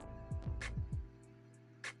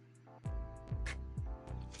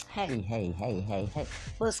Hey.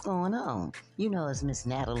 What's going on? You know it's Miss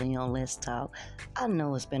Natalie on Let's Talk. I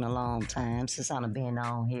know it's been a long time since I've been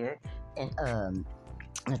on here and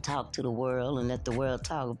to talk to the world and let the world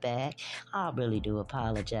talk back. I really do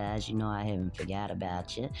apologize. You know, I haven't forgot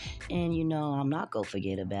about you. And you know, I'm not gonna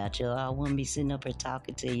forget about you. I wouldn't be sitting up here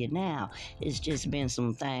talking to you now. It's just been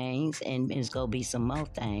some things and it's gonna be some more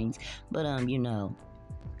things. But you know,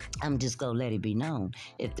 I'm just gonna let it be known.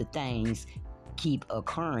 If the things keep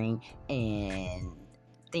occurring and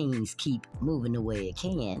things keep moving the way it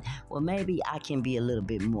can, well, maybe I can be a little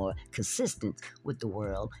bit more consistent with the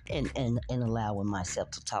world and allowing myself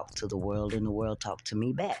to talk to the world and the world talk to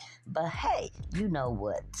me back. But hey, you know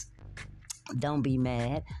what? Don't be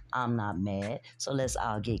mad. I'm not mad. So let's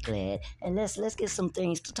all get glad and let's get some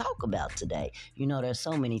things to talk about today. You know, there's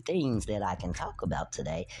so many things that I can talk about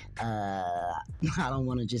today. I don't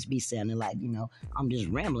want to just be sounding like, you know, I'm just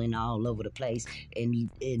rambling all over the place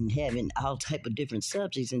and having all type of different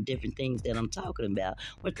subjects and different things that I'm talking about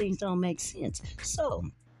where things don't make sense. So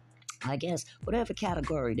I guess whatever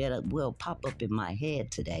category that will pop up in my head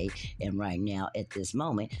today and right now at this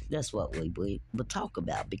moment, that's what we will talk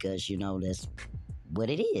about because, you know, that's what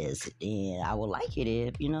it is. And I would like it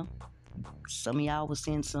if, you know, some of y'all will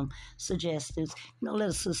send some suggestions. You know, let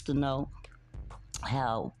a sister know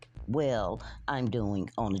how well I'm doing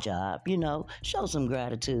on the job. You know, show some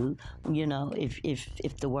gratitude. You know,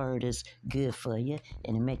 if the word is good for you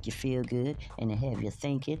and it make you feel good and it have you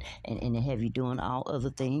thinking and it have you doing all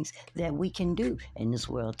other things that we can do in this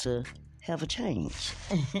world to have a change.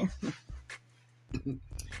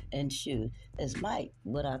 And shoot, that's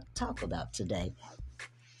what I talk about today.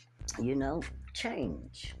 You know,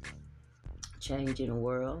 change in the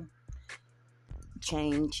world,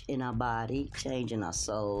 change in our body, change in our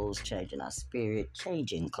souls, change in our spirit,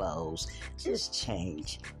 change in clothes, just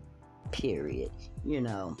change, period. You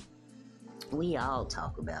know, we all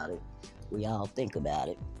talk about it, we all think about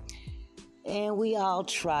it, and we all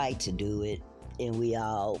try to do it, and we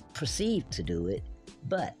all perceive to do it,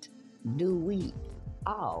 but do we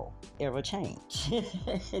all ever change?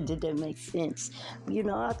 Did that make sense? You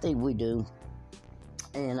know, I think we do.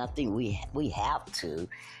 And I think we have to,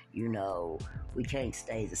 you know, we can't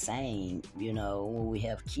stay the same. You know, when we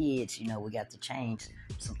have kids, you know, we got to change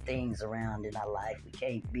some things around in our life. We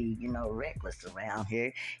can't be, you know, reckless around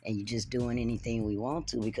here and you're just doing anything we want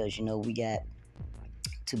to because, you know, we got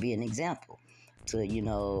to be an example to, you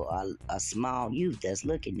know, a small youth that's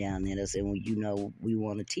looking down at us and, you know, we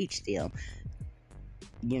want to teach them,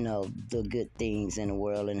 you know, the good things in the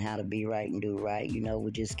world and how to be right and do right. You know,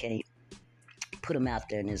 we just can't put them out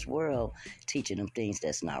there in this world teaching them things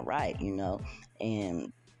that's not right, you know,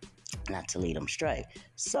 and not to lead them straight.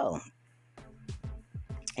 So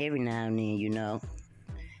every now and then, you know,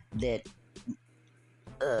 that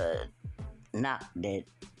knock that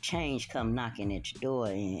change come knocking at your door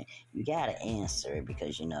and you gotta answer it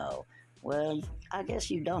because, you know, well, I guess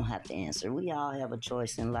you don't have to answer. We all have a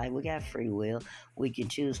choice in life. We got free will. We can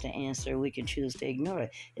choose to answer. We can choose to ignore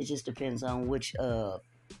it. It just depends on which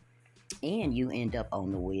and you end up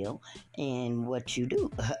on the wheel and what you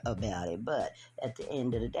do about it. But at the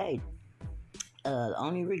end of the day, the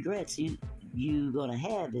only regrets you gonna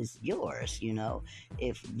have is yours, you know,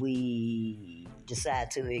 if we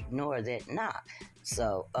decide to ignore that knock.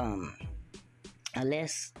 So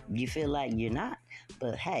unless you feel like you're not,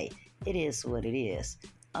 but hey, it is what it is.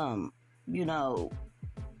 You know,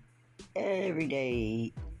 every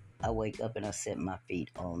day I wake up and I set my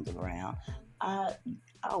feet on the ground. I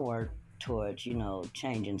work towards, you know,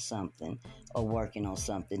 changing something or working on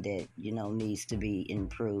something that, you know, needs to be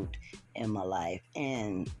improved in my life.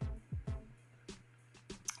 And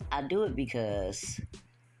I do it because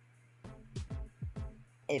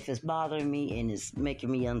if it's bothering me and it's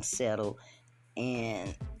making me unsettled,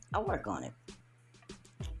 and I work on it.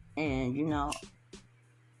 And, you know,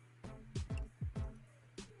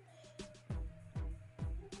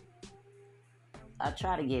 I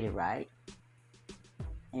try to get it right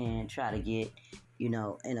and try to get, you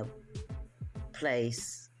know, in a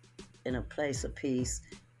place of peace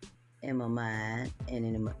in my mind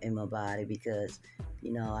and in my body because,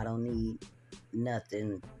 you know, I don't need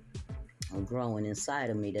nothing growing inside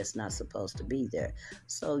of me that's not supposed to be there.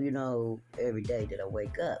 So, you know, every day that I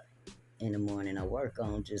wake up in the morning, I work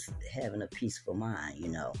on just having a peaceful mind, you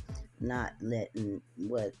know, not letting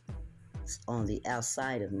what's on the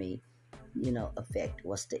outside of me, you know, affect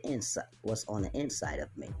what's on the inside of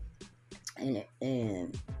me.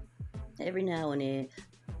 And every now and then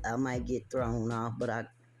I might get thrown off, but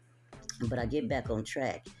I get back on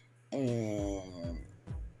track. And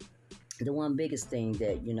the one biggest thing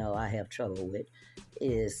that, you know, I have trouble with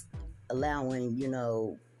is allowing,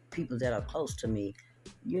 people that are close to me,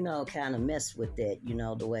 kind of mess with that,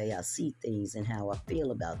 the way I see things and how I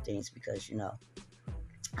feel about things because,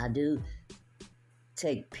 I do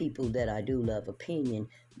take people that I do love opinion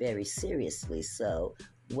very seriously. So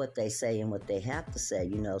what they say and what they have to say,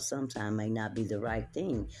 sometimes may not be the right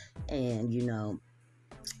thing. And,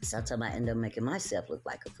 sometimes I end up making myself look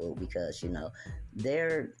like a fool because,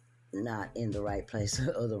 they're not in the right place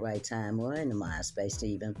or the right time or in the mind space to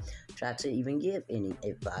even try to even give any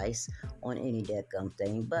advice on any dead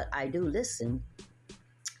thing. But I do listen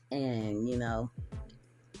and,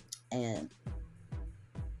 and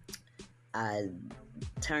I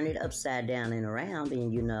turn it upside down and around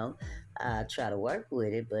and, I try to work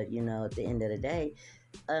with it. But, at the end of the day,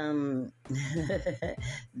 that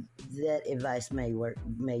advice may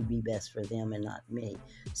be best for them and not me.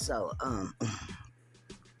 So,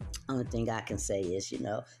 only thing I can say is,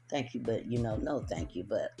 thank you, but, no thank you.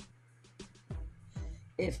 But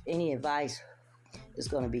if any advice is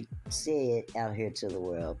going to be said out here to the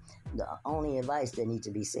world, the only advice that needs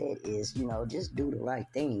to be said is, just do the right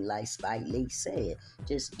thing. Like Spike Lee said,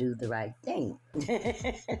 just do the right thing.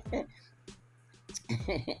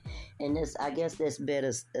 And this, I guess that's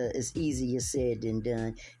better. It's easier said than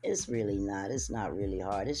done. It's really not. It's not really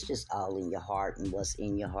hard. It's just all in your heart and what's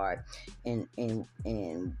in your heart, and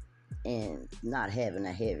not having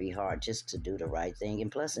a heavy heart just to do the right thing.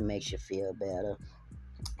 And plus, it makes you feel better.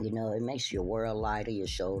 It makes your world lighter, your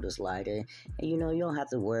shoulders lighter, and you don't have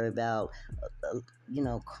to worry about, you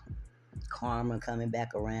know, karma coming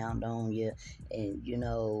back around on you, and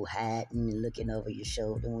hiding and looking over your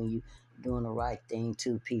shoulder when you doing the right thing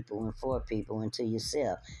to people and for people and to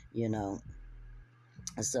yourself. You know,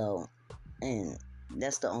 so and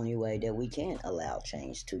that's the only way that we can allow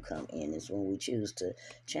change to come in is when we choose to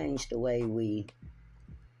change the way we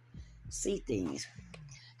see things,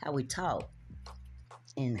 how we talk,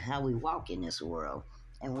 and how we walk in this world,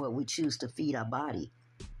 and what we choose to feed our body,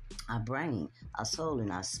 our brain, our soul,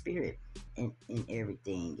 and our spirit, and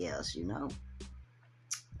everything else. You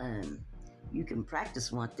can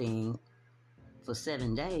practice one thing for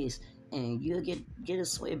 7 days, and you'll get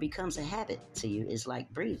it becomes a habit to you. It's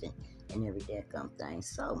like breathing and every damn thing.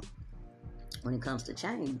 So when it comes to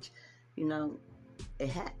change, you know,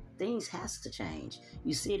 things has to change.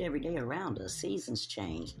 You see it every day around us. Seasons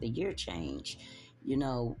change, the year change.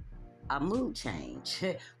 Our mood change.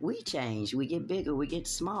 We change. We get bigger. We get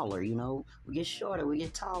smaller. We get shorter. We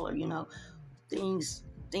get taller. Things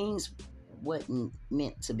wasn't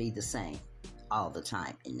meant to be the same all the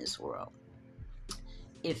time in this world.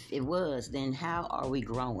 If it was, then how are we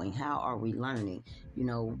growing? How are we learning?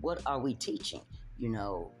 What are we teaching?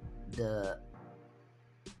 The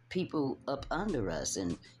people up under us,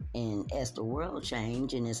 and as the world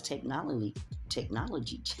change and as technology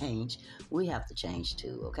change, we have to change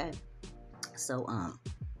too. Okay, so I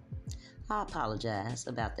apologize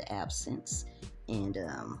about the absence, and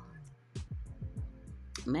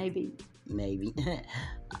maybe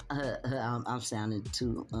I'm sounding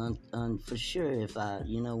too for sure if I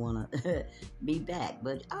want to be back,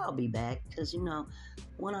 but I'll be back because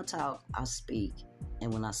when I talk I speak,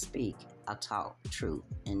 and when I speak I talk truth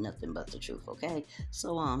and nothing but the truth. Okay,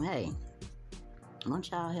 so hey, why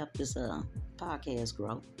don't y'all help this podcast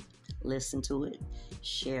grow? Listen to it,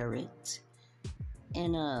 share it,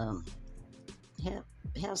 and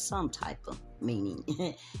have some type of meaning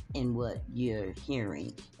in what you're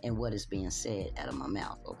hearing and what is being said out of my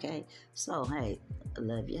mouth. Okay, so hey, I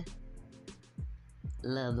love you,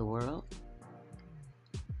 love the world.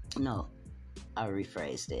 No, I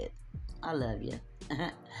rephrased it. I love you.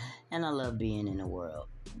 And I love being in the world,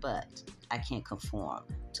 but I can't conform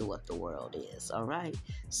to what the world is. All right,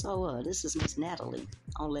 so this is Miss Natalie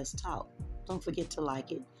on Let's Talk. Don't forget to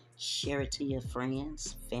like it, share it to your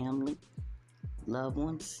friends, family, loved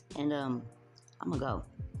ones, and I'm gonna go.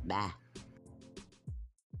 Bye.